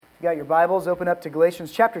You got your Bibles, open up to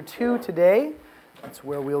Galatians chapter 2 today. That's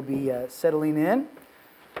where we'll be settling in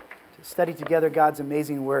to study together God's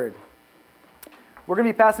amazing Word. We're going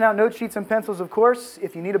to be passing out note sheets and pencils, of course.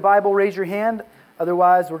 If you need a Bible, raise your hand.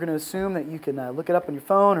 Otherwise, we're going to assume that you can look it up on your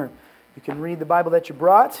phone or you can read the Bible that you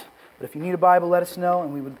brought. But if you need a Bible, let us know,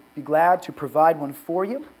 and we would be glad to provide one for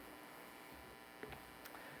you.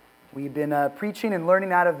 We've been preaching and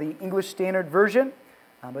learning out of the English Standard Version,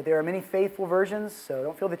 but there are many faithful versions, so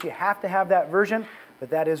don't feel that you have to have that version,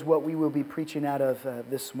 but that is what we will be preaching out of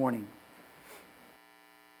this morning.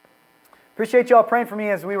 Appreciate y'all praying for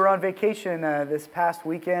me as we were on vacation this past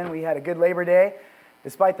weekend. We had a good Labor Day,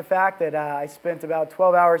 despite the fact that I spent about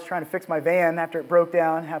 12 hours trying to fix my van after it broke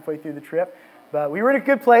down halfway through the trip. But we were in a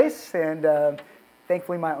good place, and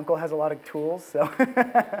thankfully my uncle has a lot of tools, so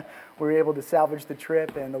we were able to salvage the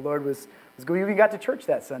trip, and the Lord was good. We even got to church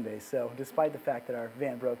that Sunday, so despite the fact that our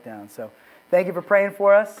van broke down. So thank you for praying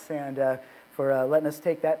for us and for letting us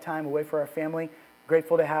take that time away for our family.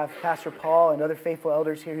 Grateful to have Pastor Paul and other faithful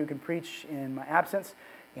elders here who can preach in my absence.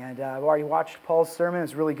 And I've already watched Paul's sermon.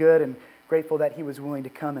 It's really good, and grateful that he was willing to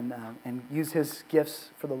come and use his gifts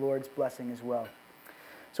for the Lord's blessing as well.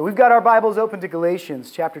 So we've got our Bibles open to Galatians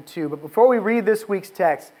chapter 2. But before we read this week's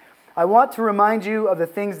text, I want to remind you of the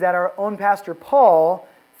things that our own Pastor Paul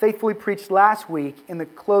faithfully preached last week in the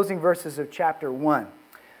closing verses of chapter 1.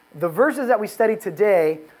 The verses that we study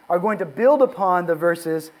today are going to build upon the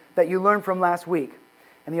verses that you learned from last week.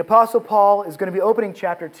 And the Apostle Paul is going to be opening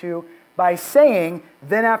chapter 2 by saying,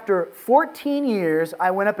 "Then after 14 years I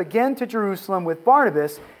went up again to Jerusalem with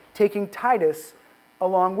Barnabas, taking Titus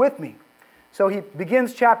along with me." So he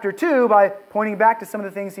begins chapter 2 by pointing back to some of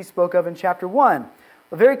the things he spoke of in chapter 1.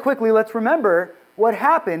 But very quickly, let's remember what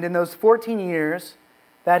happened in those 14 years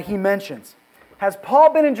that he mentions. Has Paul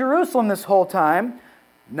been in Jerusalem this whole time?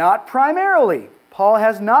 Not primarily. Paul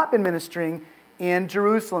has not been ministering in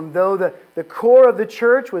Jerusalem, though the core of the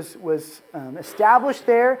church was established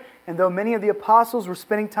there, and though many of the apostles were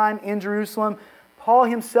spending time in Jerusalem, Paul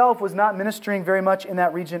himself was not ministering very much in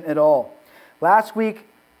that region at all. Last week,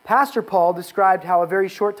 Pastor Paul described how a very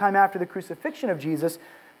short time after the crucifixion of Jesus,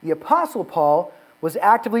 the Apostle Paul was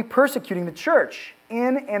actively persecuting the church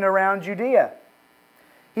in and around Judea.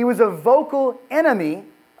 He was a vocal enemy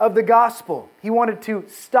of the gospel. He wanted to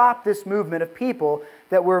stop this movement of people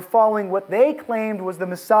that were following what they claimed was the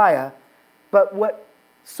Messiah, but what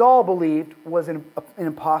Saul believed was an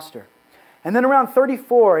impostor. And then around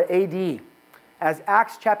 34 AD, as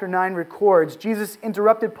Acts chapter 9 records, Jesus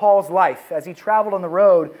interrupted Paul's life as he traveled on the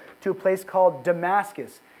road to a place called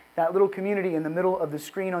Damascus, that little community in the middle of the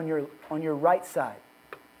screen on your right side.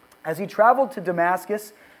 As he traveled to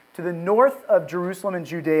Damascus, to the north of Jerusalem and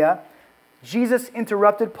Judea, Jesus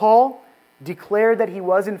interrupted Paul, declared that he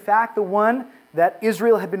was in fact the one that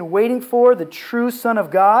Israel had been waiting for, the true Son of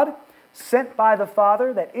God, sent by the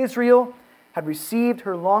Father, that Israel had received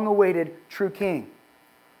her long-awaited true King.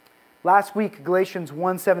 Last week, Galatians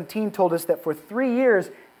 1:17 told us that for 3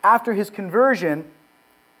 years after his conversion,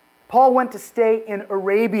 Paul went to stay in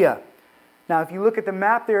Arabia. Now, if you look at the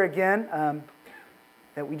map there again,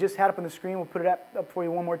 that we just had up on the screen, we'll put it up for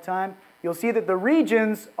you one more time. You'll see that the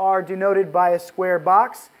regions are denoted by a square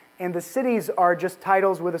box, and the cities are just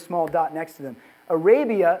titles with a small dot next to them.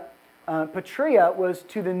 Arabia, Patria, was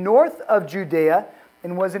to the north of Judea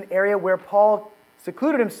and was an area where Paul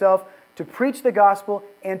secluded himself to preach the gospel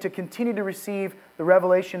and to continue to receive the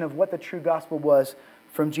revelation of what the true gospel was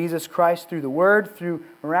from Jesus Christ through the Word, through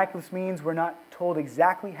miraculous means. We're not told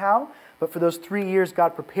exactly how, but for those 3 years,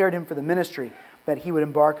 God prepared him for the ministry that he would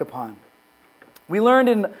embark upon. We learned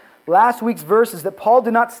in last week's verses that Paul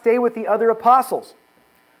did not stay with the other apostles.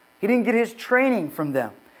 He didn't get his training from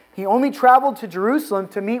them. He only traveled to Jerusalem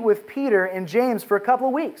to meet with Peter and James for a couple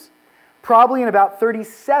of weeks, probably in about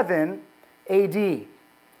 37 AD.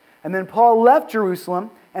 And then Paul left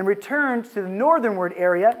Jerusalem and returned to the northernward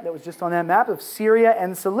area that was just on that map of Syria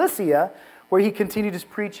and Cilicia, where he continued his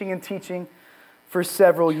preaching and teaching for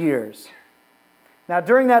several years. Now,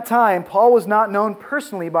 during that time, Paul was not known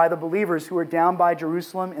personally by the believers who were down by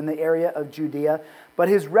Jerusalem in the area of Judea, but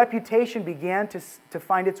his reputation began to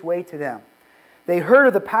find its way to them. They heard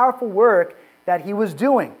of the powerful work that he was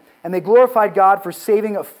doing, and they glorified God for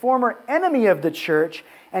saving a former enemy of the church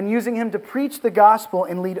and using him to preach the gospel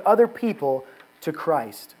and lead other people to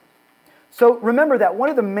Christ. So remember that one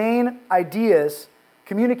of the main ideas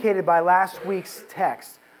communicated by last week's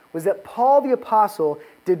text was that Paul the Apostle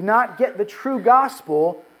did not get the true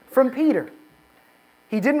gospel from Peter.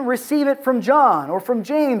 He didn't receive it from John or from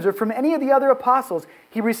James or from any of the other apostles.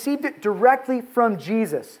 He received it directly from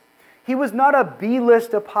Jesus. He was not a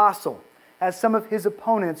B-list apostle. as some of his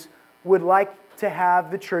opponents would like to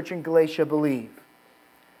have the church in Galatia believe.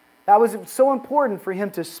 That was so important for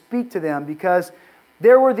him to speak to them because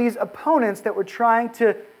there were these opponents that were trying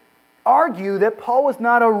to argue that Paul was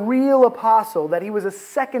not a real apostle, that he was a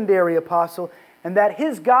secondary apostle, and that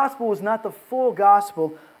his gospel was not the full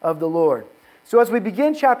gospel of the Lord. So as we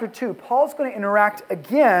begin chapter 2, Paul's going to interact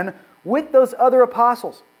again with those other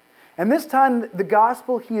apostles. And this time, the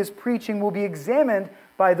gospel he is preaching will be examined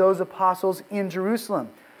by those apostles in Jerusalem.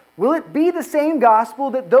 Will it be the same gospel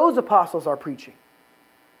that those apostles are preaching?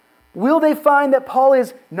 Will they find that Paul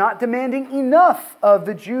is not demanding enough of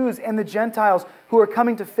the Jews and the Gentiles who are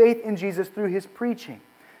coming to faith in Jesus through his preaching?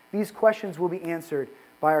 These questions will be answered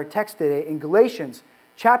by our text today in Galatians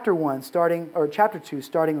chapter 2,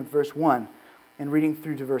 starting with verse 1 and reading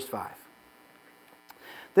through to verse 5.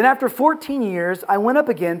 Then after 14 years, I went up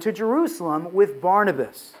again to Jerusalem with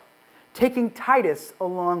Barnabas, taking Titus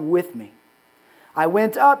along with me. I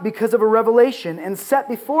went up because of a revelation and set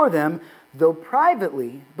before them, though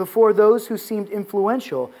privately, before those who seemed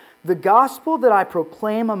influential, the gospel that I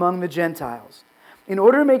proclaim among the Gentiles, in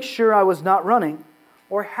order to make sure I was not running,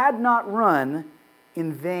 or had not run,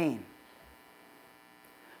 in vain.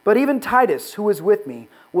 But even Titus, who was with me,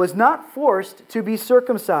 was not forced to be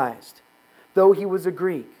circumcised, though he was a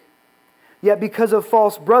Greek. Yet because of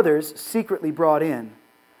false brothers secretly brought in,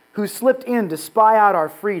 who slipped in to spy out our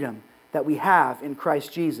freedom that we have in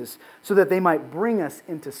Christ Jesus, so that they might bring us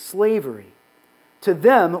into slavery. To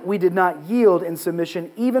them we did not yield in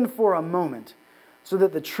submission even for a moment, so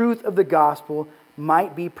that the truth of the gospel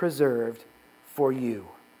might be preserved for you.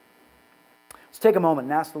 Let's take a moment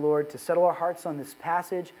and ask the Lord to settle our hearts on this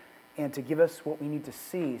passage and to give us what we need to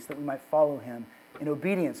see so that we might follow him in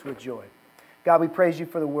obedience with joy. God, we praise you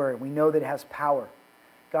for the word. We know that it has power.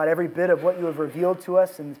 God, every bit of what you have revealed to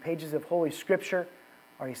us in the pages of Holy Scripture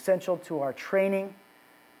are essential to our training,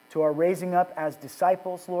 to our raising up as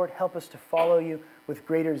disciples. Lord, help us to follow you with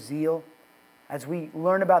greater zeal. As we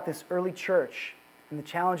learn about this early church and the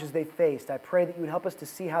challenges they faced, I pray that you would help us to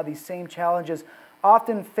see how these same challenges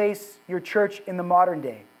often face your church in the modern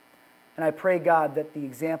day. And I pray, God, that the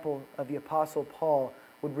example of the Apostle Paul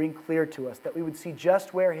would ring clear to us, that we would see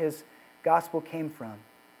just where his gospel came from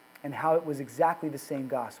and how it was exactly the same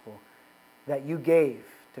gospel that you gave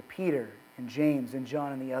to Peter and James and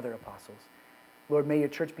John and the other apostles. Lord, may your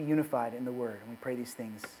church be unified in the word. And we pray these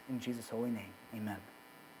things in Jesus' holy name. Amen.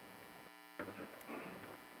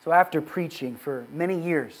 So after preaching for many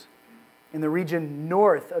years in the region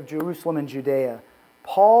north of Jerusalem and Judea,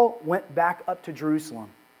 Paul went back up to Jerusalem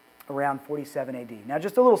around 47 AD. Now,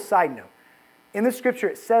 just a little side note. In the scripture,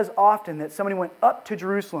 it says often that somebody went up to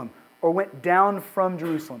Jerusalem or went down from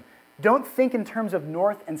Jerusalem. Don't think in terms of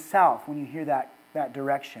north and south when you hear that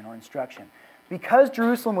direction or instruction. Because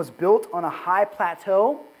Jerusalem was built on a high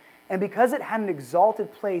plateau, and because it had an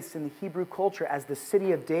exalted place in the Hebrew culture as the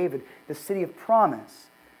city of David, the city of promise,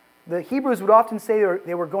 the Hebrews would often say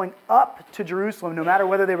they were going up to Jerusalem, no matter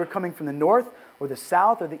whether they were coming from the north or the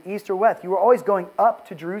south or the east or west. You were always going up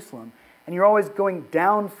to Jerusalem, and you're always going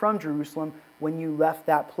down from Jerusalem when you left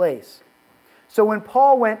that place. So when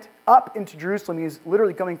Paul went up into Jerusalem, he was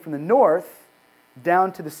literally coming from the north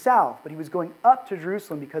down to the south, but he was going up to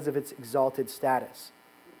Jerusalem because of its exalted status.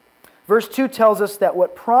 Verse 2 tells us that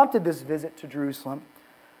what prompted this visit to Jerusalem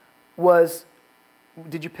was,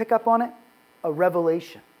 did you pick up on it? A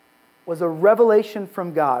revelation. Was a revelation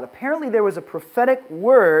from God. Apparently there was a prophetic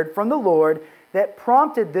word from the Lord that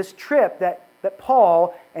prompted this trip that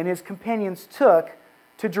Paul and his companions took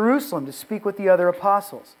to Jerusalem to speak with the other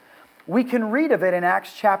apostles. We can read of it in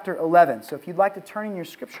Acts chapter 11. So if you'd like to turn in your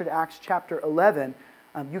scripture to Acts chapter 11,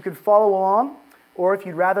 you can follow along. Or if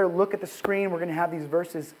you'd rather look at the screen, we're going to have these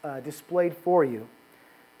verses displayed for you.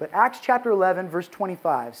 But Acts chapter 11, verse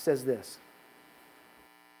 25 says this.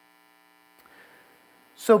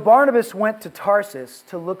 So Barnabas went to Tarsus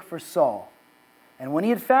to look for Saul. And when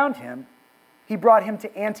he had found him, he brought him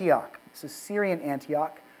to Antioch. This is Syrian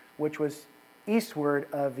Antioch, which was eastward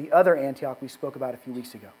of the other Antioch we spoke about a few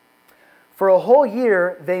weeks ago. For a whole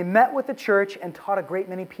year, they met with the church and taught a great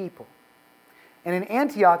many people. And in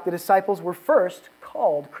Antioch, the disciples were first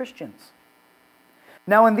called Christians.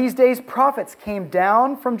 Now in these days, prophets came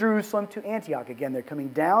down from Jerusalem to Antioch. Again, they're coming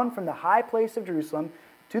down from the high place of Jerusalem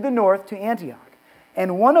to the north to Antioch.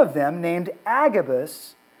 And one of them, named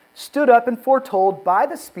Agabus, stood up and foretold by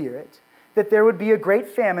the Spirit that there would be a great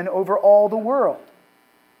famine over all the world.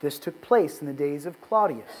 This took place in the days of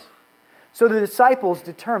Claudius. So the disciples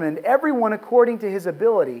determined, everyone according to his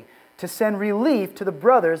ability, to send relief to the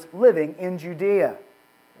brothers living in Judea.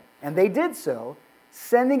 And they did so,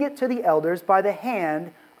 sending it to the elders by the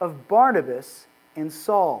hand of Barnabas and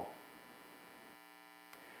Saul.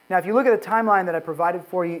 Now, if you look at the timeline that I provided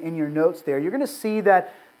for you in your notes there, you're going to see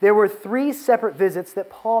that there were 3 separate visits that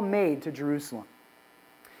Paul made to Jerusalem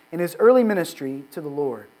in his early ministry to the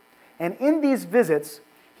Lord. And in these visits,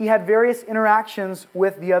 he had various interactions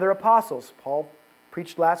with the other apostles. Paul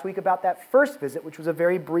preached last week about that first visit, which was a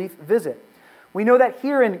very brief visit. We know that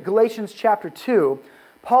here in Galatians chapter 2,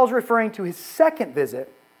 Paul's referring to his second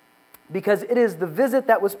visit because it is the visit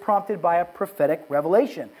that was prompted by a prophetic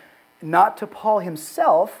revelation, not to Paul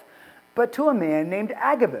himself, but to a man named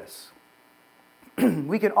Agabus.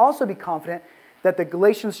 We can also be confident that the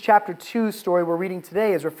Galatians chapter 2 story we're reading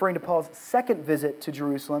today is referring to Paul's second visit to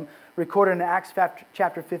Jerusalem, recorded in Acts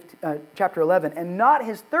chapter 11, and not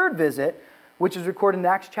his third visit, which is recorded in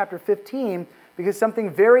Acts chapter 15, because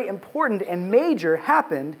something very important and major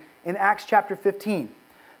happened in Acts chapter 15,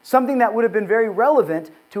 something that would have been very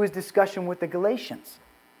relevant to his discussion with the Galatians.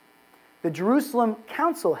 The Jerusalem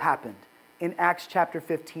Council happened in Acts chapter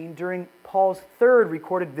 15 during Paul's third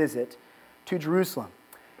recorded visit to Jerusalem.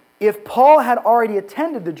 If Paul had already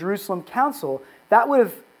attended the Jerusalem Council, that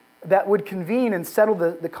would convene and settle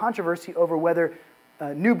the controversy over whether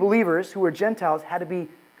new believers who were Gentiles had to be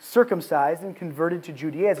circumcised and converted to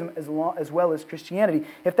Judaism as well as Christianity.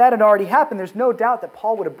 If that had already happened, there's no doubt that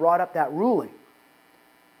Paul would have brought up that ruling.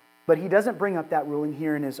 But he doesn't bring up that ruling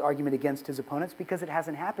here in his argument against his opponents because it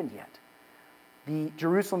hasn't happened yet. The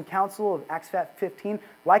Jerusalem Council of Acts 15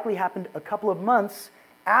 likely happened a couple of months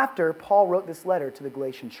after Paul wrote this letter to the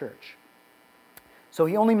Galatian church. So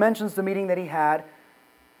he only mentions the meeting that he had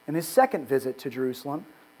in his second visit to Jerusalem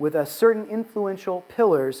with certain influential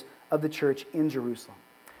pillars of the church in Jerusalem.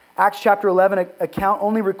 Acts chapter 11 account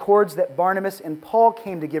only records that Barnabas and Paul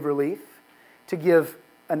came to give relief, to give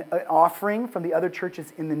an offering from the other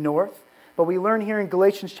churches in the north. But we learn here in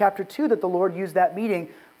Galatians chapter 2 that the Lord used that meeting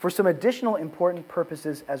for some additional important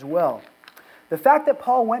purposes as well. The fact that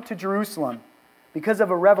Paul went to Jerusalem because of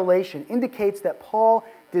a revelation indicates that Paul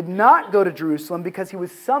did not go to Jerusalem because he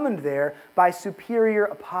was summoned there by superior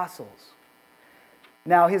apostles.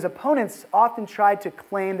 Now, his opponents often tried to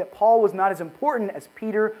claim that Paul was not as important as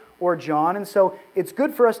Peter or John, and so it's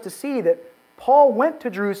good for us to see that Paul went to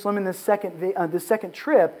Jerusalem in the second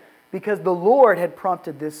trip because the Lord had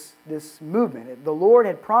prompted this movement. The Lord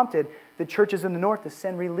had prompted the churches in the north to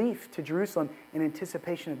send relief to Jerusalem in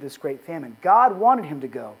anticipation of this great famine. God wanted him to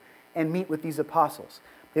go and meet with these apostles.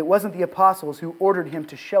 It wasn't the apostles who ordered him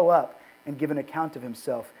to show up and give an account of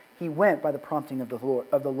himself. He went by the prompting of the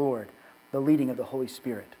Lord, the leading of the Holy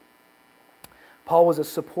Spirit. Paul was a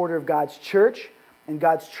supporter of God's church, and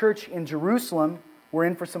God's church in Jerusalem were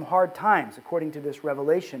in for some hard times, according to this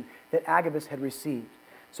revelation that Agabus had received.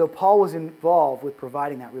 So Paul was involved with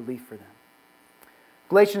providing that relief for them.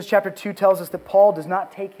 Galatians chapter 2 tells us that Paul does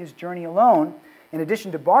not take his journey alone. In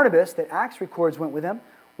addition to Barnabas, that Acts records went with him,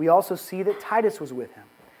 we also see that Titus was with him.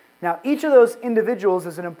 Now, each of those individuals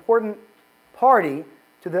is an important party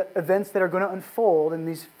to the events that are going to unfold in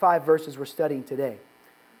these 5 verses we're studying today.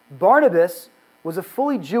 Barnabas was a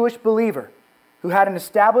fully Jewish believer who had an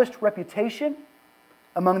established reputation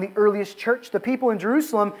among the earliest church. The people in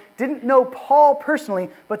Jerusalem didn't know Paul personally,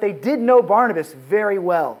 but they did know Barnabas very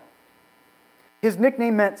well. His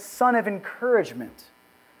nickname meant son of encouragement,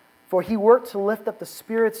 for he worked to lift up the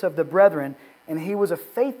spirits of the brethren, and he was a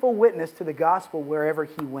faithful witness to the gospel wherever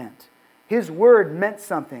he went. His word meant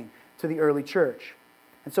something to the early church.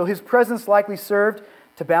 And so his presence likely served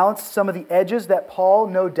to balance some of the edges that Paul,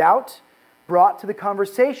 no doubt, brought to the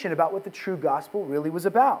conversation about what the true gospel really was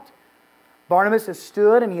about. Barnabas has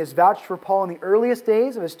stood and he has vouched for Paul in the earliest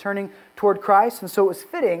days of his turning toward Christ, and so it was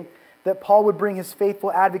fitting that Paul would bring his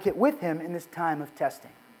faithful advocate with him in this time of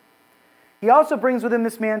testing. He also brings with him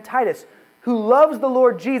this man Titus, who loves the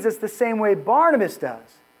Lord Jesus the same way Barnabas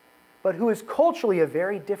does, but who is culturally a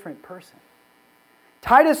very different person.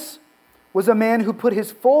 Titus was a man who put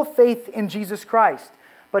his full faith in Jesus Christ,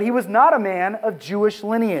 but he was not a man of Jewish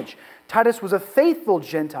lineage. Titus was a faithful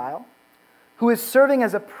Gentile who is serving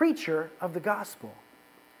as a preacher of the gospel.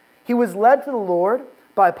 He was led to the Lord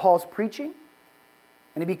by Paul's preaching,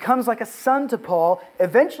 and he becomes like a son to Paul,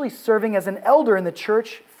 eventually serving as an elder in the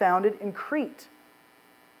church founded in Crete.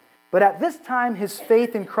 But at this time, his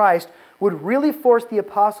faith in Christ would really force the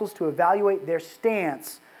apostles to evaluate their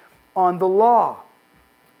stance on the law.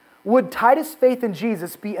 Would Titus' faith in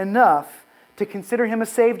Jesus be enough to consider him a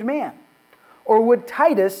saved man? Or would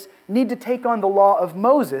Titus need to take on the law of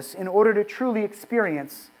Moses in order to truly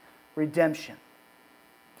experience redemption?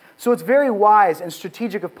 So it's very wise and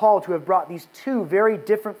strategic of Paul to have brought these 2 very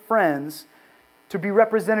different friends to be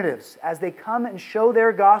representatives as they come and show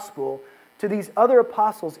their gospel to these other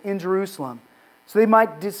apostles in Jerusalem so they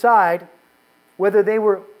might decide whether they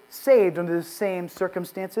were saved under the same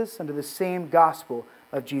circumstances, under the same gospel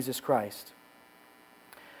of Jesus Christ.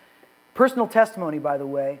 Personal testimony, by the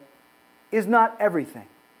way, is not everything.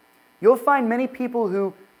 You'll find many people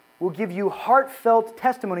who will give you heartfelt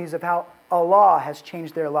testimonies of how Allah has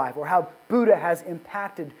changed their life or how Buddha has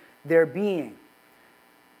impacted their being.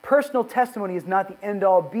 Personal testimony is not the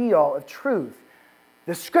end-all, be-all of truth.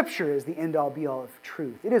 The Scripture is the end-all, be-all of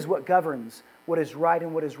truth. It is what governs what is right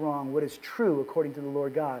and what is wrong, what is true according to the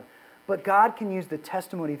Lord God. But God can use the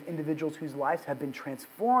testimony of individuals whose lives have been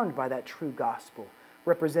transformed by that true gospel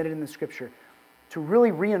represented in the Scripture to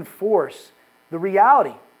really reinforce the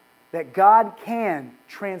reality that God can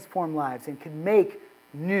transform lives and can make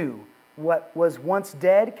new. What was once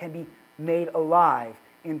dead can be made alive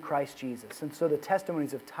in Christ Jesus. And so the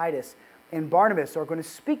testimonies of Titus and Barnabas are going to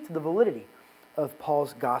speak to the validity of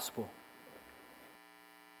Paul's gospel.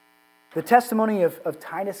 The testimony of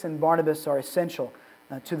Titus and Barnabas are essential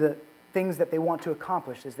to the things that they want to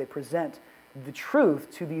accomplish as they present the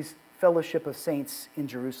truth to these fellowship of saints in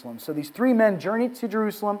Jerusalem. So these three men journeyed to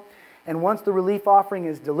Jerusalem, and once the relief offering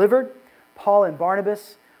is delivered, Paul and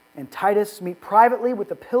Barnabas and Titus meet privately with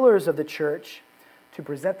the pillars of the church to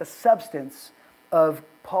present the substance of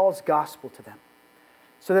Paul's gospel to them,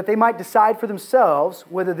 so that they might decide for themselves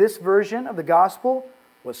whether this version of the gospel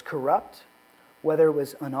was corrupt, whether it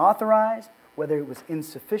was unauthorized, whether it was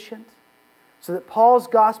insufficient, so that Paul's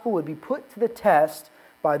gospel would be put to the test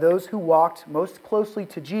by those who walked most closely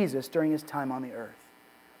to Jesus during his time on the earth.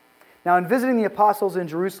 Now, in visiting the apostles in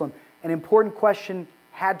Jerusalem, an important question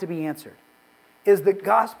had to be answered. Is the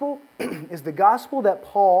gospel that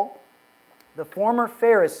Paul, the former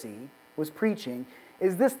Pharisee, was preaching,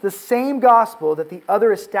 is this the same gospel that the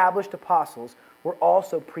other established apostles were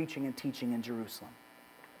also preaching and teaching in Jerusalem?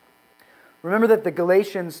 Remember that the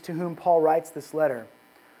Galatians to whom Paul writes this letter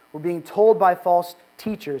were being told by false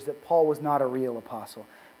teachers that Paul was not a real apostle,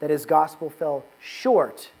 that his gospel fell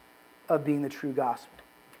short of being the true gospel.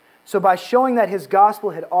 So by showing that his gospel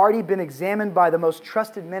had already been examined by the most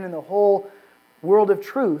trusted men in the whole world of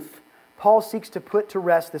truth, Paul seeks to put to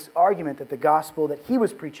rest this argument that the gospel that he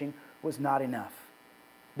was preaching was not enough.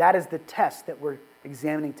 That is the test that we're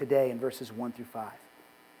examining today in verses 1 through 5.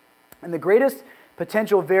 And the greatest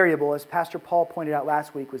potential variable, as Pastor Paul pointed out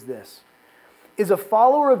last week, was this. Is a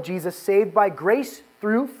follower of Jesus saved by grace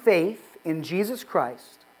through faith in Jesus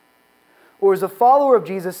Christ? Or is a follower of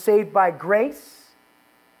Jesus saved by grace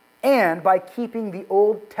and by keeping the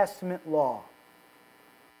Old Testament law?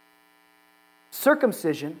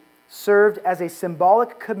 Circumcision served as a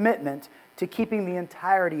symbolic commitment to keeping the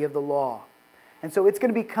entirety of the law. And so it's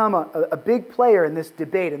going to become a big player in this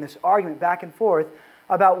debate, in this argument back and forth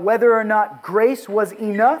about whether or not grace was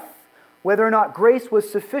enough, whether or not grace was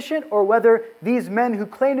sufficient, or whether these men who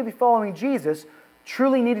claim to be following Jesus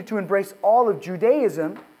truly needed to embrace all of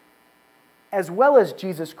Judaism as well as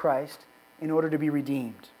Jesus Christ in order to be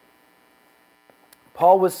redeemed.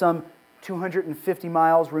 Paul was some 250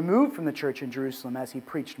 miles removed from the church in Jerusalem as he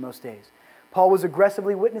preached most days. Paul was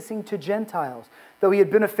aggressively witnessing to Gentiles. Though he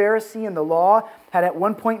had been a Pharisee and the law had at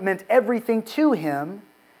one point meant everything to him,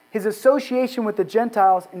 his association with the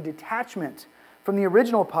Gentiles and detachment from the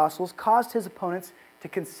original apostles caused his opponents to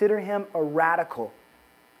consider him a radical.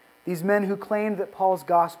 These men who claimed that Paul's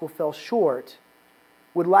gospel fell short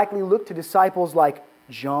would likely look to disciples like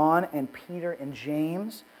John and Peter and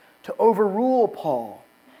James to overrule Paul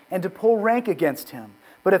and to pull rank against him.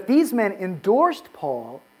 But if these men endorsed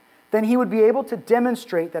Paul, then he would be able to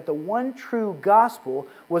demonstrate that the one true gospel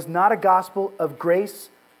was not a gospel of grace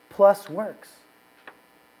plus works.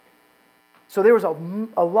 So there was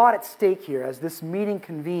a lot at stake here as this meeting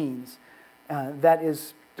convenes that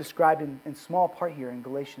is described in small part here in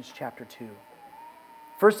Galatians chapter 2.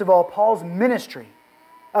 First of all, Paul's ministry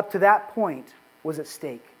up to that point was at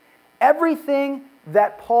stake. Everything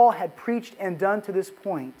that Paul had preached and done to this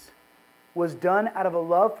point was done out of a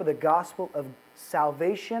love for the gospel of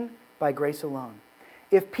salvation by grace alone.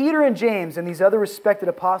 If Peter and James and these other respected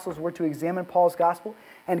apostles were to examine Paul's gospel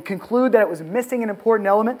and conclude that it was missing an important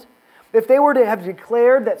element, if they were to have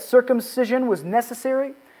declared that circumcision was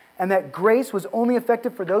necessary and that grace was only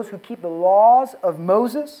effective for those who keep the laws of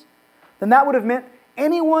Moses, then that would have meant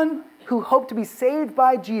anyone who hoped to be saved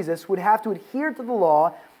by Jesus would have to adhere to the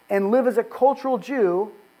law and live as a cultural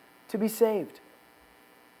Jew to be saved.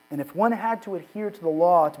 And if one had to adhere to the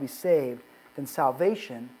law to be saved, then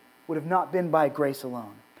salvation would have not been by grace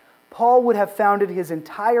alone. Paul would have founded his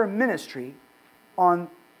entire ministry on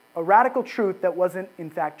a radical truth that wasn't in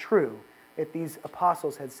fact true if these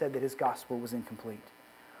apostles had said that his gospel was incomplete.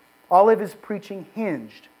 All of his preaching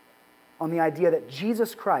hinged on the idea that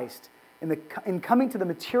Jesus Christ, in coming to the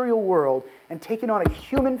material world and taking on a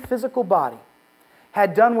human physical body,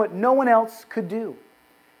 had done what no one else could do.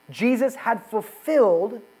 Jesus had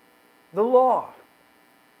fulfilled the law.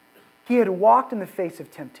 He had walked in the face of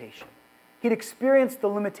temptation. He'd experienced the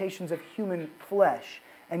limitations of human flesh.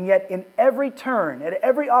 And yet in every turn, at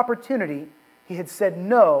every opportunity, he had said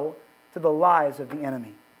no to the lies of the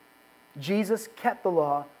enemy. Jesus kept the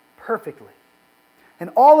law perfectly. And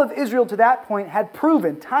all of Israel to that point had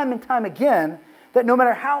proven time and time again that no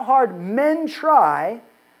matter how hard men try,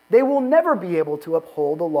 they will never be able to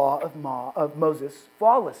uphold the law of Moses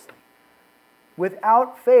flawlessly.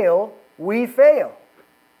 Without fail, we fail.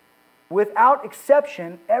 Without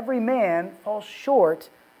exception, every man falls short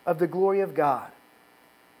of the glory of God.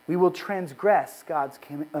 We will transgress God's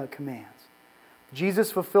commands.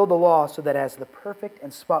 Jesus fulfilled the law so that as the perfect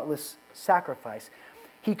and spotless sacrifice,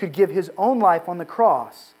 he could give his own life on the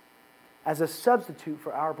cross as a substitute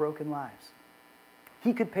for our broken lives.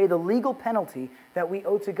 He could pay the legal penalty that we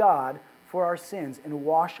owe to God for our sins and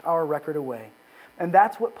wash our record away. And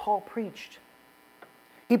that's what Paul preached.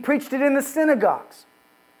 He preached it in the synagogues.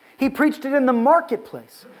 He preached it in the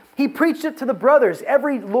marketplace. He preached it to the brothers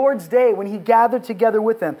every Lord's Day when he gathered together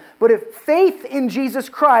with them. But if faith in Jesus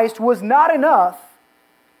Christ was not enough,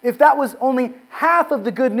 if that was only half of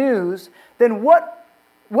the good news, then what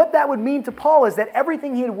that would mean to Paul is that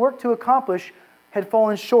everything he had worked to accomplish had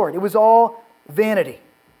fallen short. It was all vanity.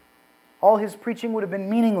 All his preaching would have been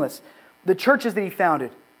meaningless. The churches that he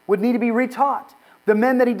founded would need to be retaught. The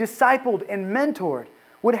men that he discipled and mentored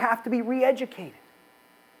would have to be re-educated.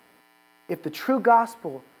 If the true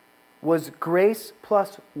gospel was grace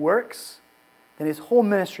plus works, then his whole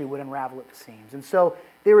ministry would unravel at the seams. And so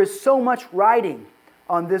there is so much riding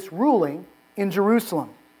on this ruling in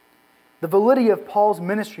Jerusalem. The validity of Paul's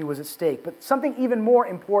ministry was at stake, but something even more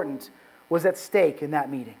important was at stake in that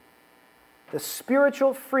meeting. The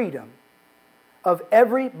spiritual freedom of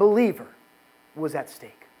every believer was at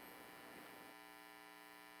stake.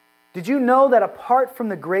 Did you know that apart from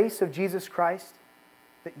the grace of Jesus Christ,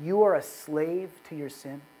 that you are a slave to your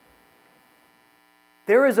sin?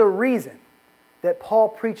 There is a reason that Paul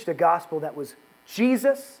preached a gospel that was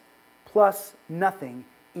Jesus plus nothing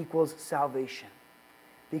equals salvation.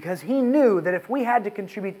 Because he knew that if we had to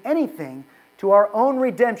contribute anything to our own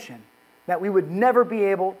redemption, that we would never be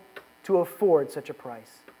able to afford such a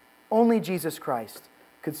price. Only Jesus Christ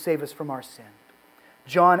could save us from our sin.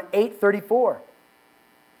 John 8:34.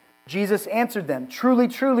 Jesus answered them, "Truly,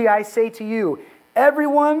 truly, I say to you,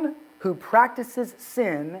 everyone who practices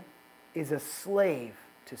sin is a slave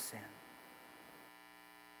to sin."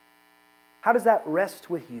 How does that rest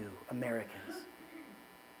with you, Americans?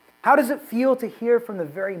 How does it feel to hear from the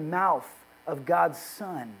very mouth of God's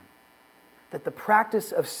Son that the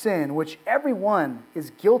practice of sin, which everyone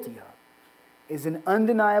is guilty of, is an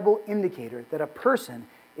undeniable indicator that a person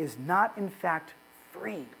is not in fact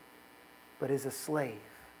free, but is a slave?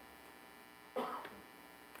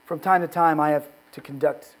 From time to time, I have to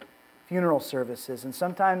conduct funeral services, and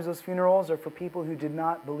sometimes those funerals are for people who did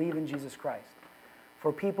not believe in Jesus Christ,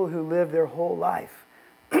 for people who lived their whole life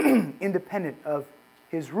independent of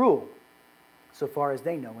his rule, so far as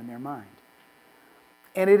they know in their mind.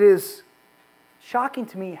 And it is shocking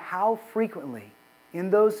to me how frequently in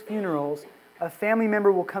those funerals a family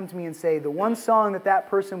member will come to me and say the one song that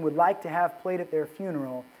person would like to have played at their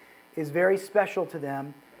funeral is very special to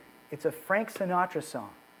them. It's a Frank Sinatra song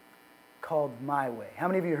called My Way. How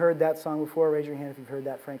many of you heard that song before? Raise your hand if you've heard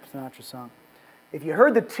that Frank Sinatra song. If you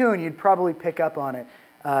heard the tune, you'd probably pick up on it.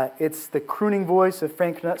 It's the crooning voice of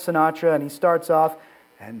Frank Sinatra, and he starts off,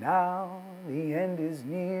 "And now the end is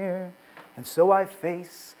near, and so I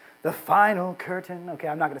face the final curtain." Okay,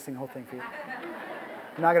 I'm not going to sing the whole thing for you.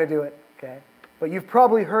 I'm not going to do it, okay? But you've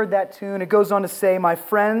probably heard that tune. It goes on to say, "My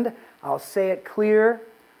friend, I'll say it clear.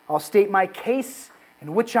 I'll state my case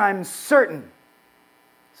in which I'm certain."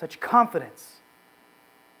 Such confidence.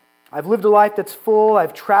 "I've lived a life that's full.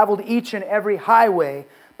 I've traveled each and every highway.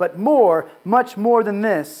 But more, much more than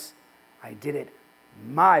this, I did it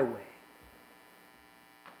my way."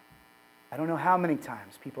 I don't know how many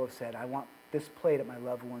times people have said, "I want this played at my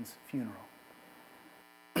loved one's funeral."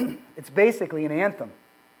 It's basically an anthem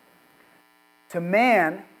to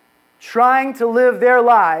man trying to live their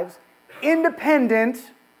lives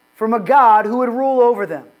independent from a God who would rule over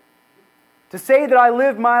them. To say that I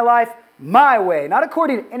lived my life my way, not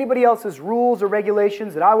according to anybody else's rules or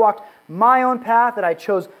regulations, that I walked my own path, that I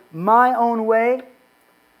chose my own way,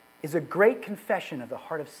 is a great confession of the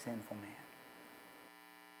heart of sinful man.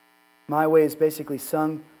 My way is basically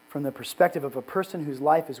sung from the perspective of a person whose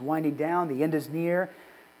life is winding down, the end is near,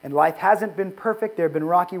 and life hasn't been perfect. There have been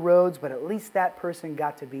rocky roads, but at least that person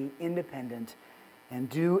got to be independent and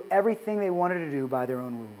do everything they wanted to do by their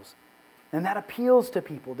own rules. And that appeals to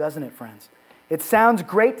people, doesn't it, friends? It sounds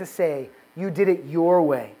great to say you did it your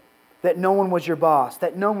way, that no one was your boss,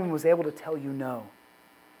 that no one was able to tell you no.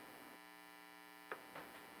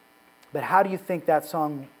 But how do you think that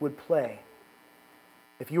song would play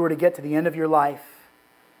if you were to get to the end of your life,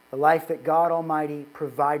 the life that God Almighty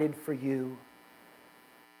provided for you,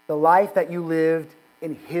 the life that you lived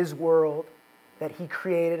in His world, that He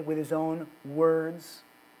created with His own words,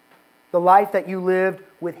 the life that you lived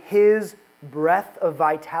with His breath of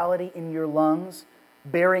vitality in your lungs,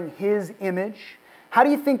 bearing His image? How do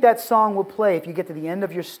you think that song will play if you get to the end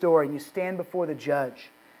of your story and you stand before the judge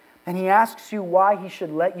and he asks you why he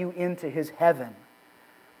should let you into his heaven?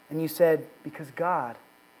 And you said, because God,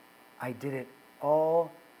 I did it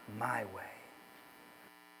all my way.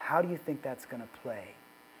 How do you think that's going to play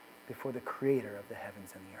before the Creator of the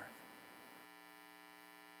heavens and the earth?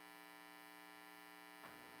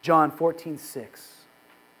 John 14:6,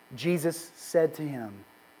 Jesus said to him,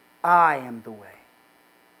 I am the way,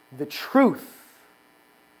 the truth,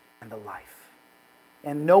 and the life.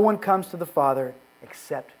 And no one comes to the Father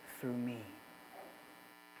except through me.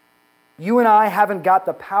 You and I haven't got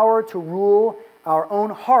the power to rule our own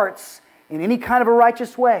hearts in any kind of a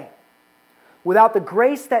righteous way. Without the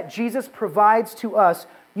grace that Jesus provides to us,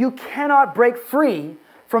 you cannot break free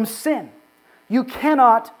from sin. You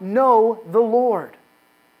cannot know the Lord.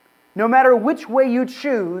 No matter which way you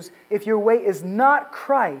choose, if your way is not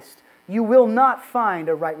Christ, you will not find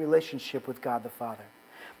a right relationship with God the Father.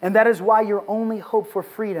 And that is why your only hope for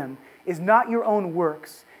freedom is not your own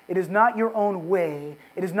works. It is not your own way.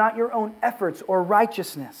 It is not your own efforts or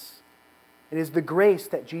righteousness. It is the grace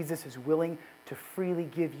that Jesus is willing to freely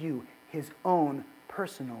give you, His own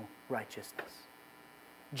personal righteousness.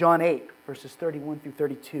 John 8, verses 31 through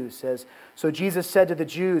 32 says, So Jesus said to the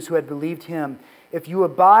Jews who had believed Him, If you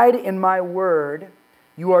abide in my word,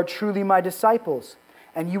 you are truly my disciples,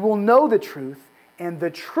 and you will know the truth, and the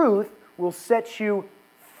truth will set you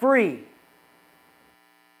free.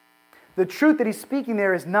 The truth that He's speaking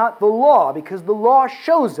there is not the law, because the law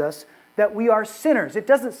shows us that we are sinners. It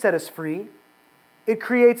doesn't set us free. It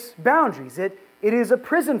creates boundaries. It is a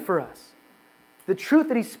prison for us. The truth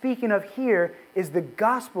that He's speaking of here is the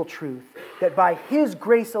gospel truth that by His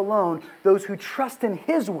grace alone, those who trust in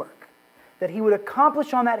His work, that He would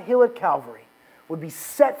accomplish on that hill at Calvary, would be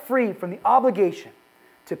set free from the obligation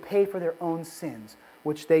to pay for their own sins,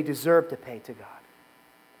 which they deserve to pay to God.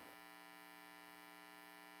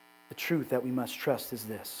 The truth that we must trust is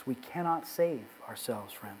this: we cannot save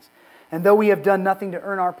ourselves, friends. And though we have done nothing to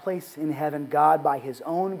earn our place in heaven, God, by His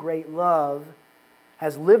own great love,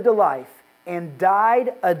 has lived a life and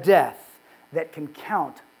died a death that can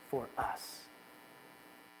count for us.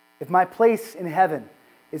 If my place in heaven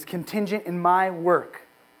is contingent in my work,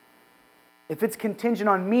 if it's contingent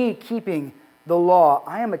on me keeping the law,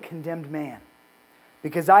 I am a condemned man,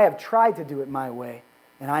 because I have tried to do it my way,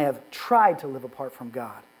 and I have tried to live apart from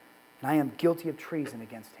God, and I am guilty of treason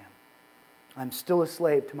against Him. I'm still a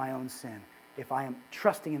slave to my own sin if I am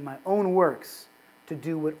trusting in my own works to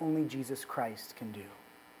do what only Jesus Christ can do.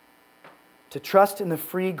 To trust in the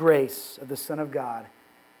free grace of the Son of God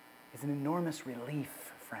is an enormous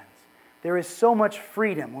relief, friends. There is so much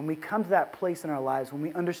freedom when we come to that place in our lives, when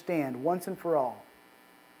we understand once and for all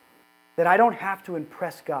that I don't have to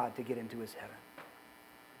impress God to get into His heaven.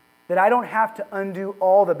 That I don't have to undo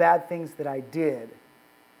all the bad things that I did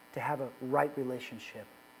to have a right relationship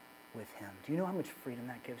with Him. Do you know how much freedom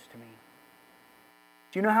that gives to me?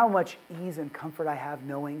 Do you know how much ease and comfort I have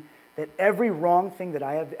knowing that every wrong thing that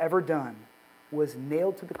I have ever done was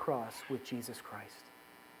nailed to the cross with Jesus Christ?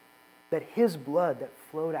 That His blood that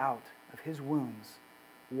flowed out of His wounds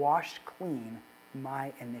washed clean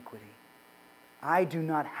my iniquity. I do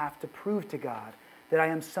not have to prove to God that I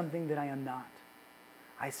am something that I am not.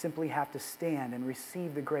 I simply have to stand and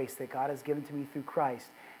receive the grace that God has given to me through Christ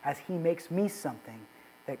as He makes me something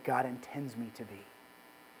that God intends me to be.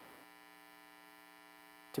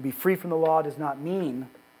 To be free from the law does not mean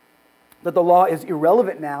that the law is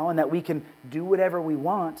irrelevant now and that we can do whatever we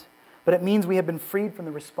want, but it means we have been freed from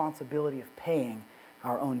the responsibility of paying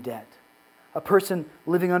our own debt. A person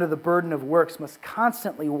living under the burden of works must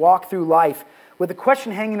constantly walk through life with the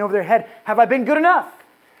question hanging over their head, have I been good enough?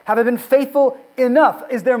 Have I been faithful enough?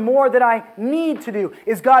 Is there more that I need to do?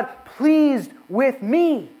 Is God pleased with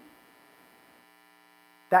me?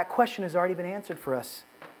 That question has already been answered for us.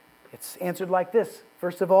 It's answered like this.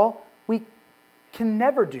 First of all, we can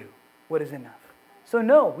never do what is enough. So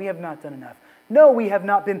no, we have not done enough. No, we have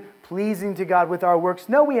not been pleasing to God with our works.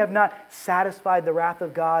 No, we have not satisfied the wrath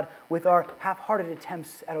of God with our half-hearted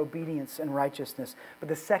attempts at obedience and righteousness. But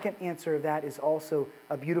the second answer of that is also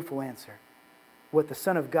a beautiful answer. What the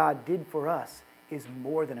Son of God did for us is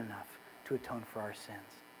more than enough to atone for our sins.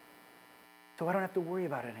 So I don't have to worry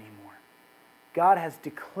about it anymore. God has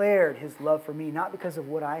declared His love for me, not because of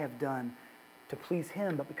what I have done to please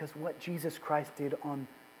Him, but because of what Jesus Christ did on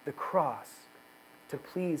the cross to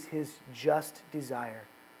please His just desire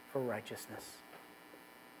for righteousness.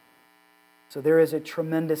 So there is a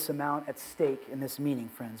tremendous amount at stake in this meaning,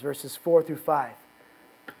 friends. Verses 4 through 5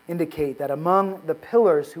 indicate that among the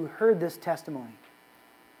pillars who heard this testimony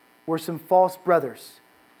were some false brothers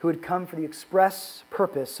who had come for the express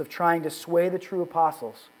purpose of trying to sway the true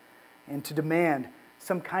apostles and to demand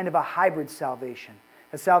some kind of a hybrid salvation.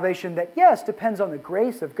 A salvation that, yes, depends on the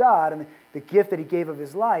grace of God and the gift that He gave of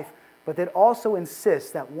His life, but that also insists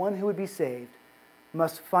that one who would be saved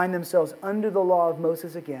must find themselves under the law of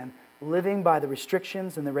Moses again, living by the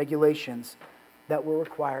restrictions and the regulations that were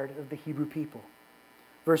required of the Hebrew people.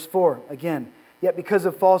 Verse 4, again, yet because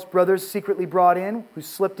of false brothers secretly brought in, who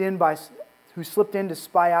slipped in to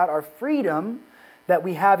spy out our freedom that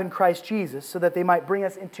we have in Christ Jesus, so that they might bring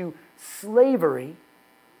us into slavery,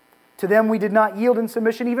 to them we did not yield in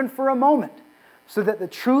submission even for a moment, so that the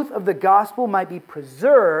truth of the gospel might be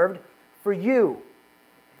preserved for you.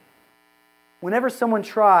 Whenever someone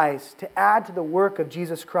tries to add to the work of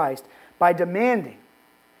Jesus Christ by demanding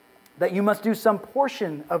that you must do some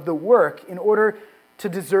portion of the work in order to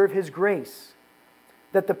deserve His grace,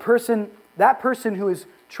 that person who is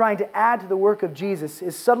trying to add to the work of Jesus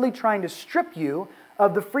is subtly trying to strip you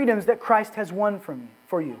of the freedoms that Christ has won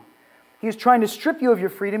for you. He is trying to strip you of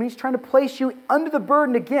your freedom. He's trying to place you under the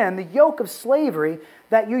burden again, the yoke of slavery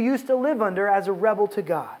that you used to live under as a rebel to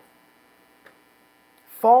God.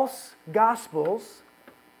 False gospels,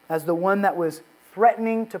 as the one that was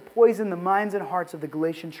threatening to poison the minds and hearts of the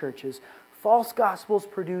Galatian churches, false gospels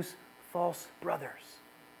produce false brothers.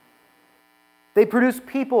 They produce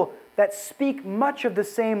people that speak much of the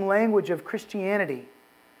same language of Christianity,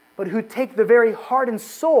 but who take the very heart and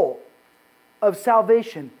soul of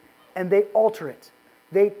salvation and they alter it.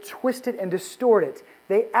 They twist it and distort it.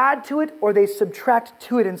 They add to it or they subtract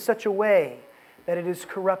to it in such a way that it is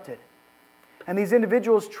corrupted. And these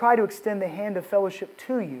individuals try to extend the hand of fellowship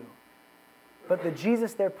to you, but the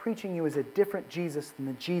Jesus they're preaching you is a different Jesus than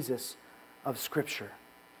the Jesus of Scripture.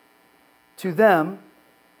 To them,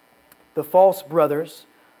 the false brothers,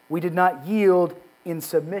 we did not yield in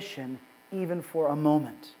submission even for a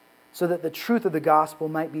moment, so that the truth of the gospel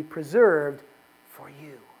might be preserved for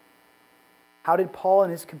you. How did Paul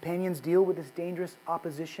and his companions deal with this dangerous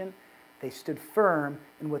opposition? They stood firm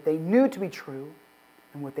in what they knew to be true,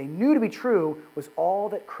 and what they knew to be true was all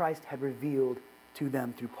that Christ had revealed to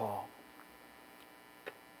them through Paul.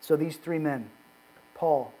 So these three men,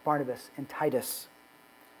 Paul, Barnabas, and Titus,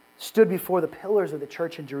 stood before the pillars of the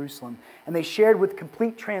church in Jerusalem, and they shared with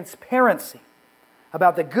complete transparency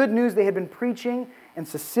about the good news they had been preaching in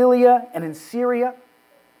Cilicia and in Syria,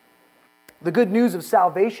 the good news of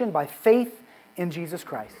salvation by faith in Jesus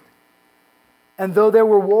Christ. And though there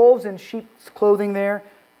were wolves in sheep's clothing there,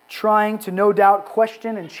 trying to no doubt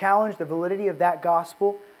question and challenge the validity of that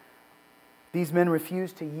gospel, these men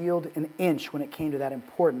refused to yield an inch when it came to that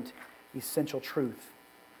important, essential truth.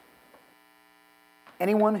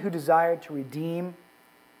 Anyone who desires a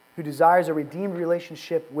redeemed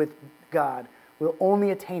relationship with God will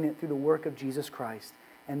only attain it through the work of Jesus Christ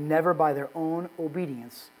and never by their own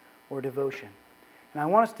obedience or devotion. And I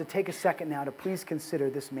want us to take a second now to please consider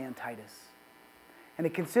this man Titus and to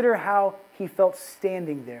consider how he felt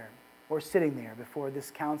standing there or sitting there before this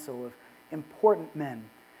council of important men.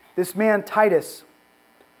 This man Titus,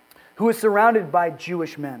 who was surrounded by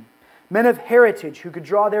Jewish men of heritage who could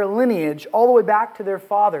draw their lineage all the way back to their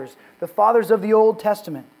fathers, the fathers of the Old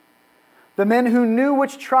Testament. The men who knew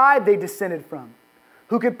which tribe they descended from,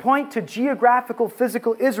 who could point to geographical,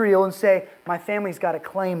 physical Israel and say, my family's got a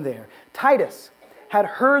claim there. Titus had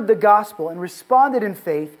heard the gospel and responded in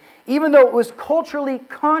faith, even though it was culturally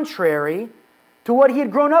contrary to what he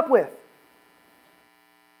had grown up with.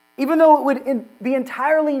 Even though it would be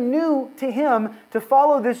entirely new to him to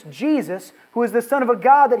follow this Jesus, who is the Son of a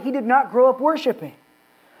God that he did not grow up worshiping.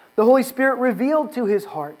 The Holy Spirit revealed to his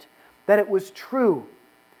heart that it was true,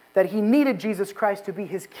 that he needed Jesus Christ to be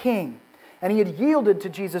his King, and he had yielded to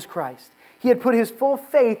Jesus Christ. He had put his full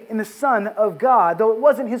faith in the Son of God, though it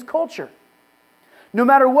wasn't his culture. No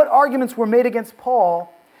matter what arguments were made against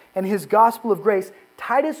Paul and his gospel of grace,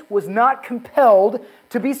 Titus was not compelled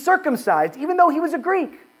to be circumcised, even though he was a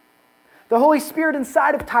Greek. The Holy Spirit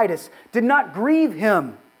inside of Titus did not grieve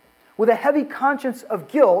him with a heavy conscience of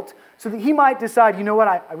guilt so that he might decide, you know what,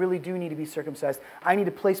 I really do need to be circumcised. I need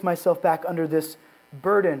to place myself back under this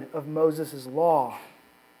burden of Moses' law.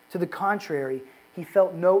 To the contrary, he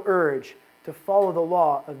felt no urge to follow the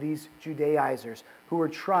law of these Judaizers who were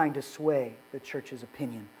trying to sway the church's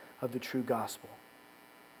opinion of the true gospel.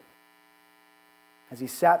 As he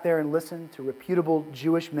sat there and listened to reputable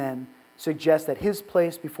Jewish men suggest that his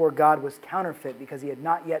place before God was counterfeit because he had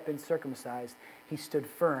not yet been circumcised, he stood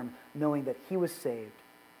firm, knowing that he was saved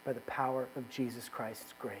by the power of Jesus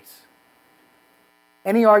Christ's grace.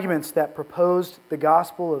 Any arguments that proposed the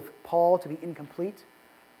gospel of Paul to be incomplete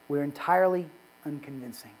were entirely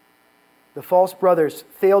unconvincing. The false brothers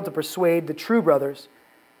failed to persuade the true brothers,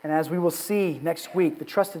 and as we will see next week, the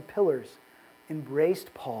trusted pillars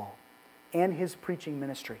embraced Paul and his preaching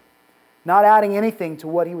ministry, not adding anything to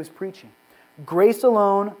what he was preaching. Grace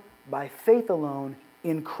alone, by faith alone,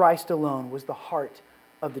 in Christ alone was the heart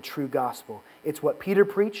of the true gospel. It's what Peter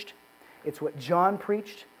preached, it's what John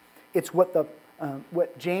preached, it's what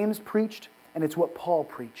James preached, and it's what Paul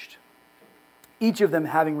preached. Each of them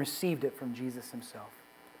having received it from Jesus himself.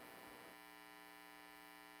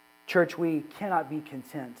 Church, we cannot be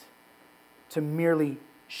content to merely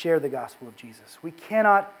share the gospel of Jesus. We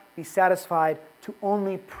cannot be satisfied to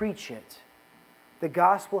only preach it. The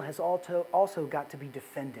gospel has also got to be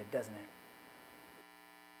defended, doesn't it?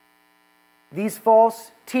 These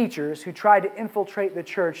false teachers who tried to infiltrate the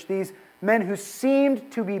church, these men who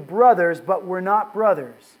seemed to be brothers but were not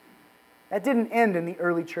brothers, that didn't end in the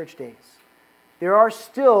early church days. There are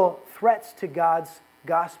still threats to God's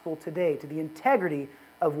gospel today, to the integrity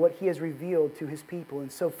of what He has revealed to His people.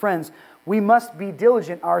 And so, friends, we must be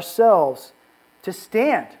diligent ourselves to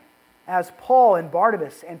stand as Paul and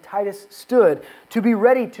Barnabas and Titus stood, to be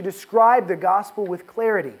ready to describe the gospel with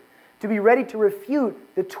clarity, to be ready to refute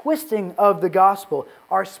the twisting of the gospel.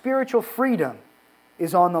 Our spiritual freedom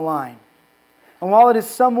is on the line. And while it is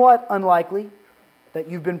somewhat unlikely that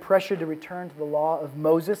you've been pressured to return to the law of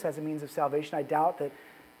Moses as a means of salvation, I doubt that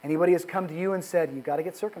anybody has come to you and said, you've got to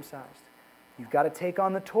get circumcised. You've got to take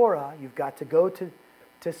on the Torah. You've got to go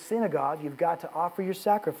to synagogue. You've got to offer your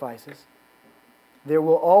sacrifices. There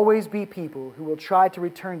will always be people who will try to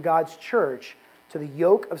return God's church to the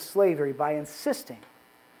yoke of slavery by insisting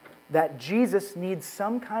that Jesus needs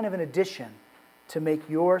some kind of an addition to make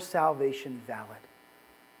your salvation valid.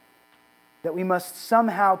 That we must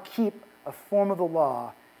somehow keep a form of the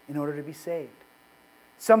law in order to be saved.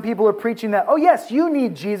 Some people are preaching that, oh yes, you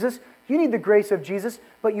need Jesus, you need the grace of Jesus,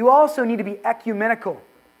 but you also need to be ecumenical.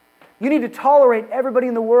 You need to tolerate everybody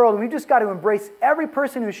in the world, and we've just got to embrace every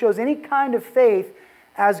person who shows any kind of faith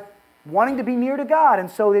as wanting to be near to God. And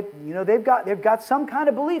so that, they've got some kind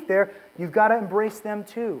of belief there. You've got to embrace them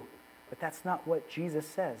too. But that's not what Jesus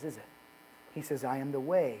says, is it? He says, I am the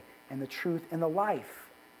way and the truth and the life.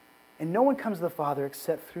 And no one comes to the Father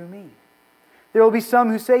except through me. There will be some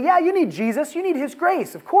who say, yeah, you need Jesus, you need His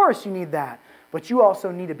grace. Of course you need that. But you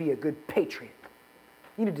also need to be a good patriot.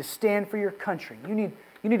 You need to stand for your country. You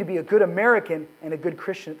need to be a good American and a good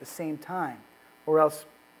Christian at the same time. Or else,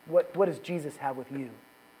 what does Jesus have with you?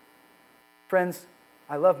 Friends,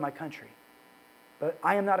 I love my country. But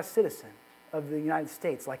I am not a citizen of the United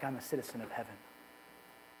States like I'm a citizen of heaven.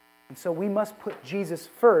 And so we must put Jesus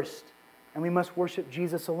first, and we must worship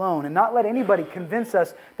Jesus alone, and not let anybody convince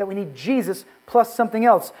us that we need Jesus plus something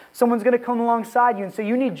else. Someone's going to come alongside you and say,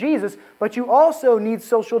 you need Jesus, but you also need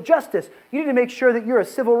social justice. You need to make sure that you're a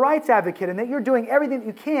civil rights advocate and that you're doing everything that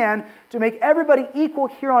you can to make everybody equal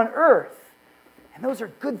here on earth. And those are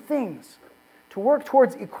good things, to work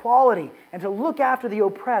towards equality and to look after the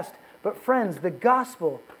oppressed. But friends, the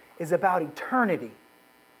gospel is about eternity.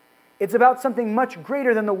 It's about something much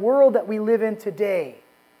greater than the world that we live in today.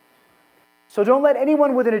 So don't let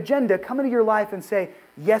anyone with an agenda come into your life and say,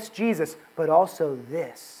 yes, Jesus, but also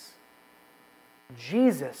this.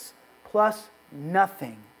 Jesus plus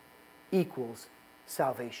nothing equals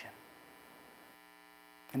salvation.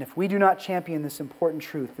 And if we do not champion this important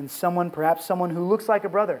truth, then perhaps someone who looks like a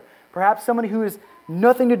brother, perhaps someone who has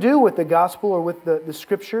nothing to do with the gospel or with the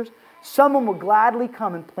scriptures, someone will gladly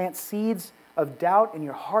come and plant seeds of doubt in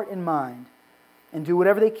your heart and mind and do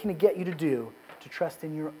whatever they can get you to do to trust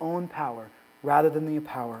in your own power rather than the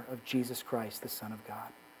power of Jesus Christ, the Son of God.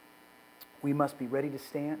 We must be ready to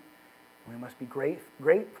stand. We must be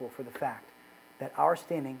grateful for the fact that our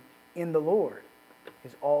standing in the Lord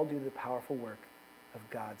is all due to the powerful work of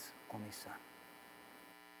God's only Son.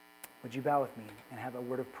 Would you bow with me and have a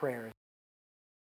word of prayer